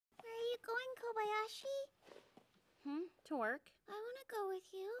to work. I want to go with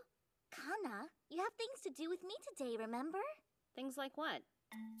you. Kanna, you have things to do with me today, remember? Things like what?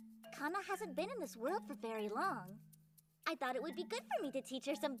 Kanna hasn't been in this world for very long. I thought it would be good for me to teach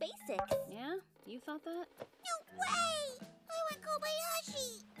her some basics. Yeah? You thought that? No way! I want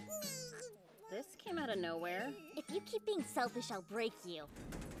Kobayashi! This came out of nowhere. If you keep being selfish, I'll break you.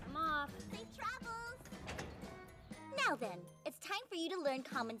 I'm off. Safe travels! Now then, it's time for you to learn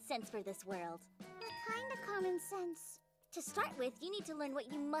common sense for this world. What kind of common sense? To start with, you need to learn what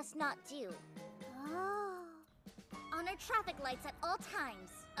you must not do. Oh. Honor traffic lights at all times.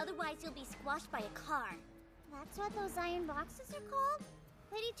 Otherwise, you'll be squashed by a car. That's what those iron boxes are called?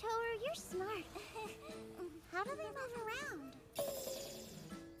 Lady Tower, you're smart. How do they move around?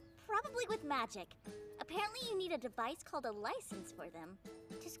 Probably with magic. Apparently you need a device called a license for them.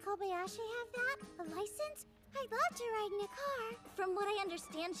 Does Kobayashi have that? A license? I'd love to ride in a car. From what I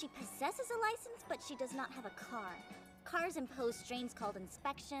understand, she possesses a license, but she does not have a car. Cars impose strains called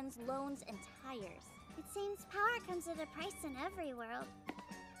inspections, loans, and tires. It seems power comes at a price in every world.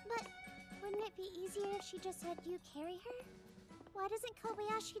 But wouldn't it be easier if she just had you carry her? Why doesn't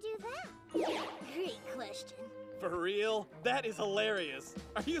Kobayashi do that? Great question. For real? That is hilarious.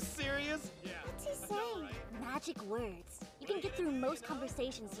 Are you serious? Yeah. What's he saying? Magic words. You can get through most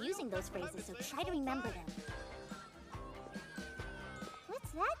conversations using those phrases, so try to remember them.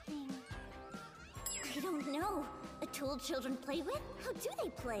 What's that thing? I don't know. A tool children play with? How do they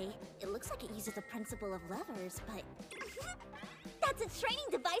play? It looks like it uses the principle of levers, but... That's a training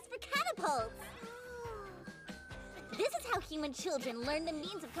device for catapults! This is how human children learn the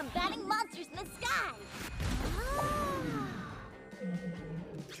means of combating monsters in the sky!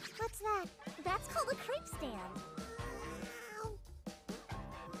 What's that? That's called a crepe stand.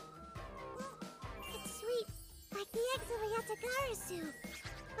 It's sweet, like the eggs of a Yatagara soup.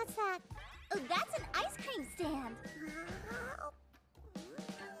 What's that? Oh, that's an ice cream stand.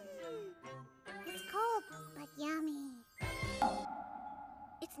 It's cold, but yummy.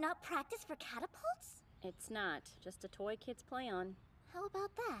 It's not practice for catapults? It's not. Just a toy kids play on. How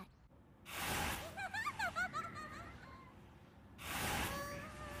about that?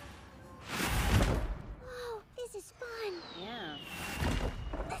 Whoa, this is fun. Yeah.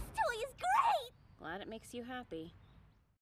 This toy is great! Glad it makes you happy.